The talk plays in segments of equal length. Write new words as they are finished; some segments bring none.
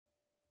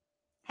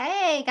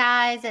Hey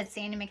guys, it's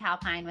Sandy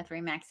McAlpine with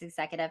Remax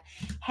Executive.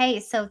 Hey,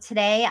 so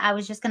today I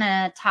was just going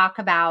to talk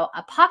about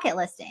a pocket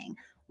listing.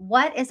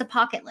 What is a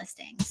pocket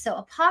listing? So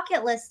a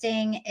pocket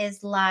listing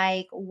is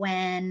like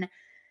when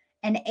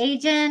an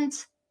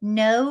agent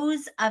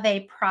knows of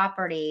a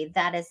property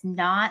that is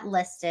not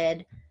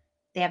listed.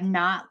 They have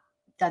not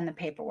done the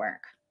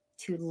paperwork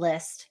to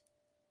list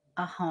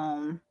a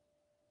home,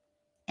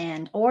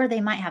 or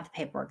they might have the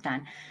paperwork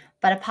done.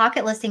 But a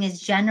pocket listing is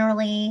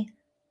generally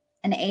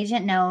an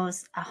agent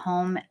knows a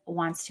home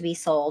wants to be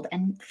sold,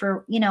 and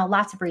for,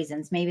 lots of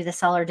reasons. Maybe the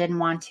seller didn't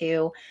want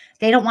to.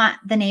 They don't want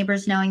the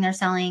neighbors knowing they're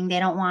selling. They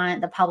don't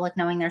want the public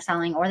knowing they're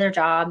selling, or their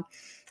job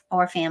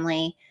or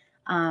family.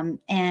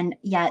 And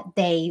yet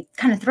they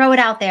kind of throw it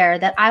out there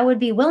that I would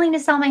be willing to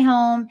sell my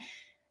home,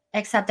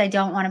 except I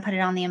don't want to put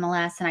it on the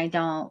MLS and I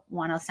don't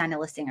want to sign a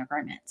listing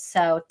agreement.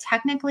 So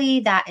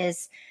technically that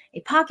is a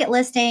pocket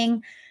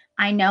listing.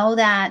 I know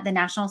that the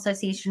National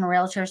Association of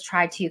Realtors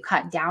tried to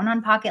cut down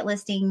on pocket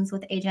listings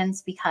with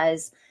agents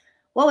because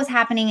what was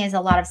happening is a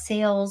lot of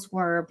sales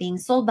were being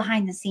sold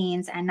behind the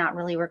scenes and not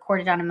really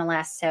recorded on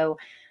MLS. So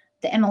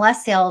the MLS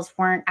sales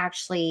weren't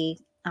actually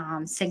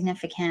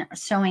significant or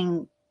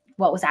showing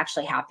what was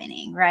actually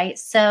happening, right?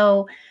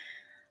 So,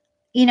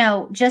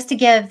 just to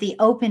give the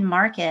open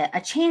market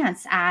a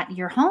chance at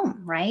your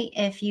home, right?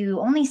 If you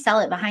only sell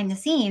it behind the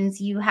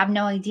scenes, you have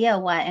no idea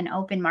what an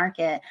open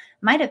market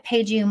might have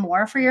paid you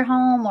more for your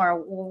home, or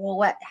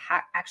what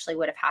actually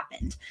would have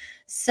happened.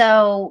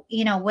 So,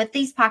 with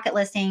these pocket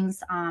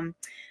listings,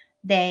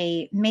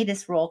 they made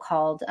this rule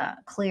called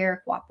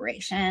clear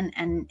cooperation.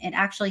 And it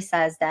actually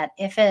says that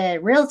if a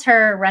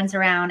realtor runs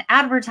around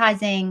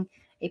advertising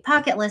a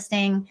pocket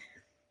listing,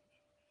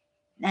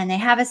 and they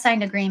have a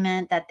signed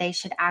agreement that they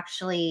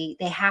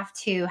have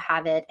to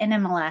have it in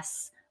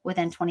MLS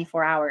within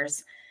 24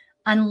 hours,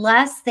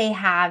 unless they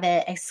have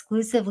it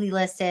exclusively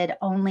listed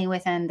only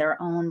within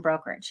their own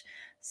brokerage.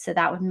 So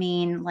that would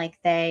mean like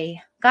they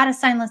got a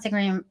signed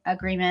listing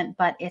agreement,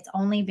 but it's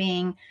only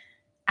being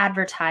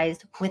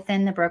advertised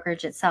within the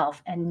brokerage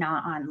itself and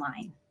not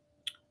online.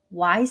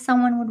 Why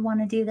someone would want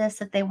to do this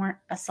if they weren't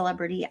a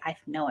celebrity, I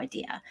have no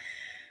idea.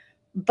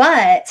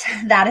 But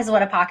that is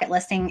what a pocket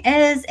listing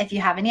is. If you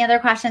have any other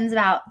questions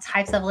about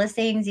types of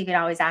listings, you can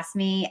always ask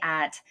me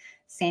at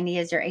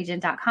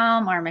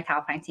sandyisyouragent.com or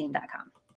mcalpineteam.com.